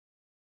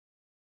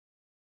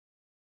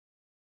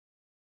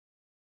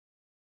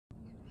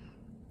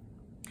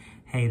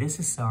Hey, this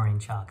is Saurin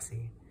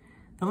Choksi.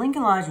 The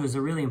Lincoln Lodge was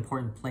a really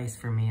important place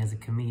for me as a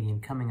comedian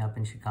coming up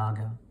in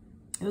Chicago.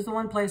 It was the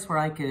one place where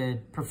I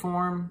could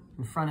perform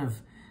in front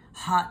of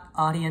hot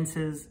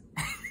audiences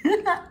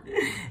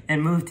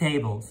and move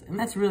tables. And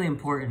that's really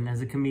important as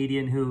a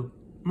comedian who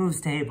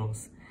moves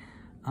tables.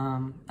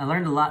 I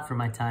learned a lot from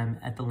my time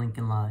at the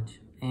Lincoln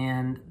Lodge.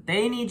 And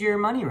they need your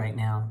money right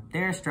now.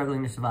 They're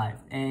struggling to survive.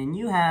 And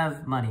you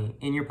have money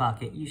in your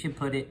pocket. You should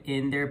put it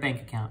in their bank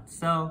account.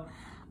 So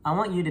I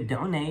want you to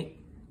donate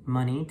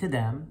money to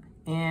them.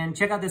 And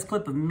check out this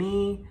clip of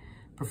me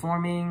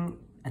performing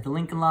at the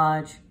Lincoln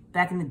Lodge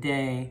back in the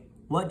day.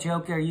 What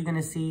joke are you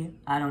gonna see?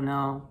 I don't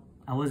know.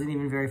 I wasn't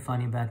even very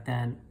funny back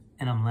then,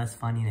 and I'm less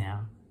funny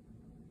now.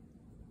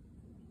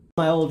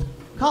 My old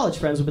college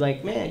friends would be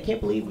like, man, I can't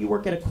believe you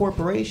work at a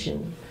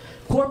corporation.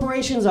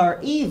 Corporations are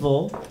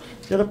evil.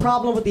 They're the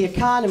problem with the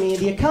economy.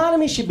 The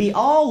economy should be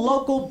all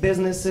local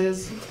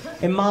businesses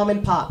and mom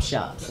and pop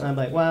shops. And I'm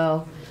like,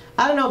 well,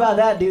 I don't know about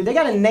that, dude. They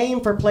got a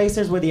name for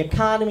places where the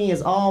economy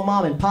is all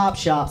mom and pop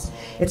shops.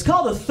 It's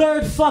called the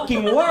third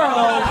fucking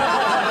world.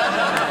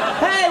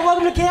 Hey,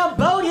 welcome to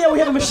Cambodia. We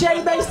have a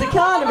machete-based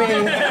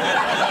economy.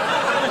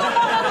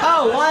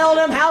 Oh, why all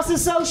them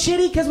houses so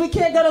shitty? Because we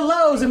can't go to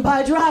Lowe's and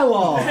buy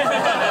drywall.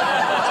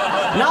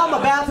 Now my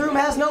bathroom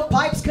has no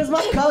pipes because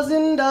my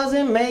cousin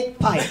doesn't make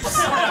pipes.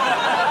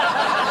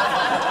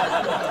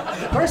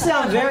 Personally,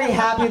 I'm very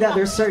happy that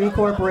there's certain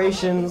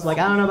corporations, like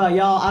I don't know about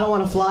y'all, I don't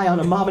want to fly on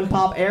a mom and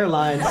pop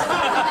airlines.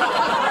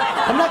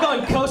 I'm not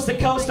going coast to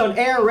coast on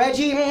Air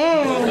Reggie.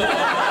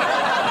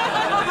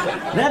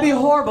 That'd be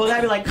horrible.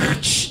 That'd be like,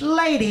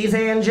 ladies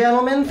and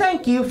gentlemen,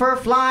 thank you for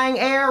flying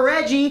Air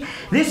Reggie.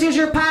 This is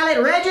your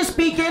pilot Reggie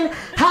speaking.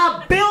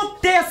 I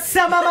built this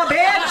son of a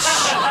bitch.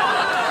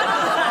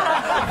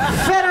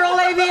 Federal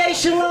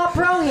aviation law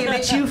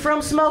prohibits you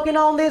from smoking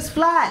on this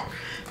flight.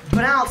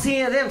 But I don't see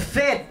any of them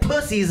fed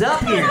pussies up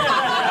here.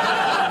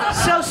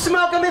 So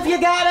smoke them if you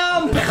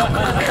got them.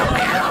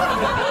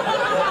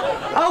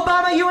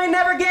 Obama, you ain't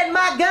never getting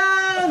my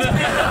guns.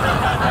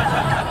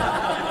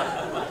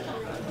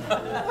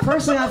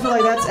 Personally, I feel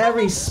like that's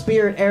every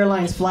Spirit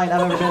Airlines flight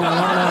I've ever been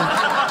on.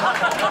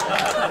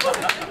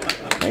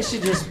 They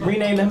should just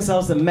rename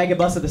themselves the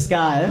Megabus of the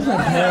Sky. That's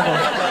not terrible.